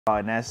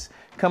And that's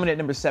coming at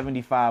number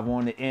 75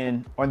 on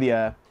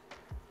the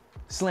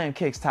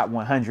SlamKicks Top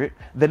 100.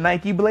 The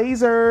Nike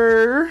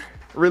Blazer,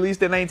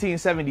 released in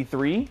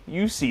 1973.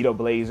 You see the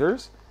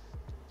Blazers.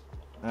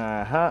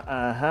 And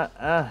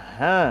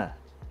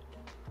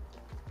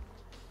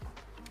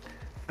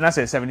I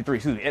said 73,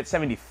 excuse me, at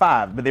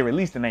 75, but they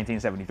released in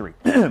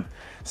 1973.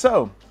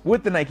 So,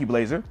 with the Nike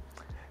Blazer,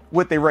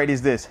 what they write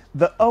is this: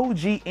 the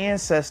OG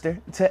ancestor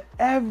to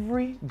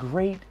every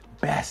great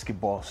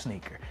basketball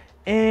sneaker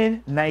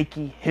in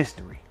Nike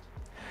history.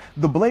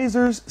 The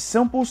Blazers'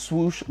 simple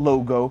swoosh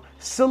logo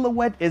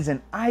silhouette is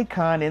an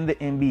icon in the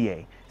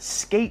NBA,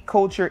 skate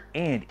culture,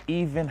 and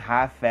even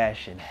high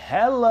fashion.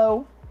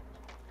 Hello.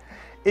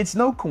 It's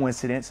no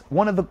coincidence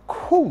one of the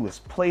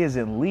coolest players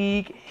in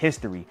league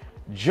history,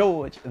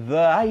 George the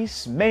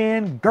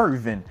Iceman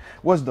Gervin,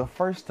 was the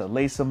first to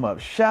lace them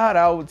up. Shout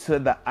out to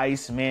the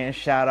Iceman,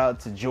 shout out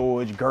to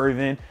George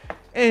Gervin,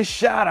 and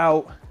shout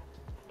out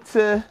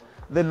to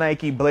the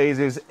Nike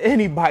Blazers.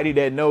 Anybody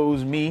that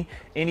knows me,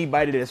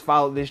 anybody that's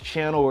followed this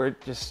channel or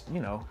just,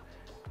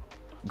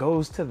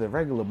 goes to the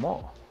regular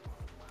mall,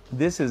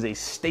 this is a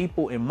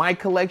staple in my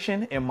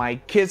collection, in my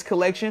kids'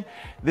 collection.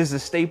 This is a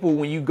staple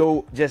when you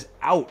go just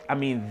out. I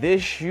mean,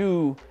 this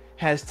shoe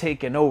has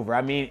taken over.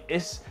 I mean,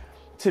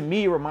 to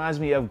me, it reminds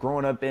me of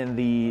growing up in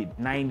the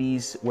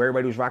 90s where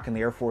everybody was rocking the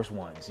Air Force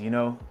Ones,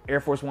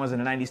 Air Force Ones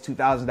in the 90s,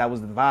 2000s, that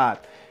was the vibe.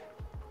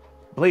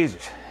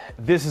 Blazers,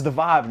 this is the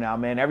vibe now,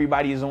 man.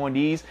 Everybody is on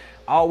these.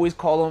 I always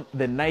call them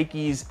the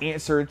Nike's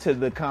answer to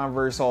the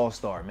Converse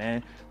All-Star,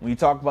 man. When you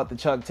talk about the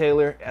Chuck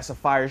Taylor, that's a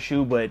fire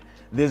shoe, but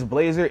this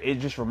Blazer, it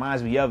just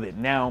reminds me of it.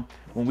 Now,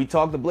 when we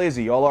talk the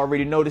Blazer, y'all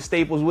already know the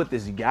staples with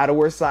this. You gotta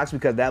wear socks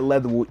because that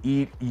leather will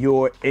eat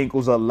your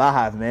ankles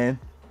alive, man.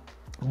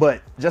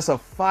 But just a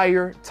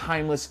fire,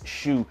 timeless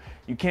shoe.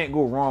 You can't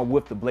go wrong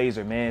with the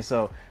Blazer, man.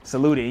 So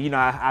salute it.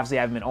 Obviously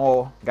I have them in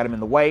all, got them in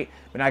the white,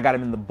 but I got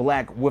them in the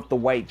black with the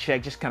white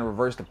check, just kind of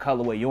reverse the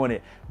colorway on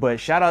it. But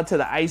shout out to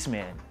the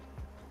Iceman.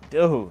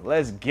 Dude,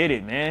 let's get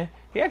it, man.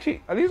 He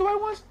actually, are these white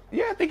ones?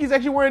 Yeah, I think he's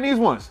actually wearing these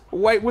ones.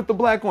 White with the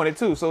black on it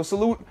too. So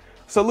salute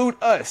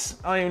us.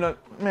 I don't even know,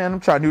 man, I'm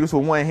trying to do this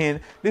with one hand.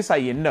 This how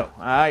you know,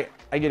 all right?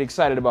 I get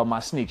excited about my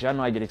sneaks. Y'all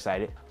know I get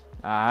excited,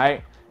 all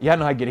right? Y'all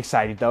know I get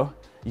excited though.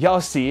 Y'all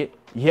see it.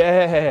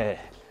 Yeah.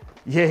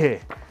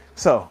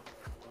 So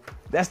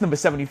that's number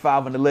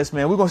 75 on the list,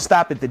 man. We're going to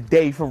stop at the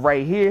day for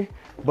right here.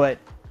 But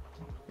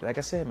like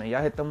I said, man,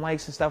 y'all hit them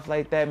likes and stuff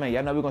like that, man.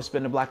 Y'all know we're going to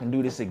spin the block and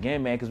do this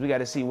again, man, because we got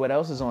to see what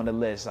else is on the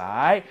list, all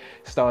right?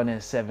 Starting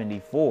at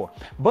 74.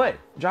 But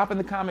drop in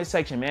the comment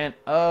section, man,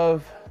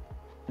 of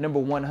number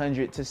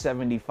 100 to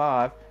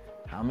 75.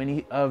 How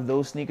many of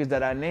those sneakers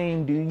that I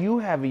named do you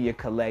have in your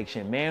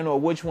collection, man? Or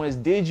which ones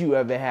did you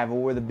ever have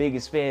or were the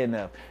biggest fan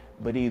of?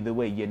 But either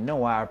way,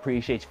 I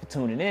appreciate you for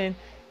tuning in.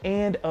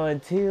 And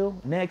until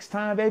next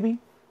time, baby,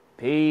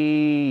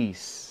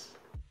 peace.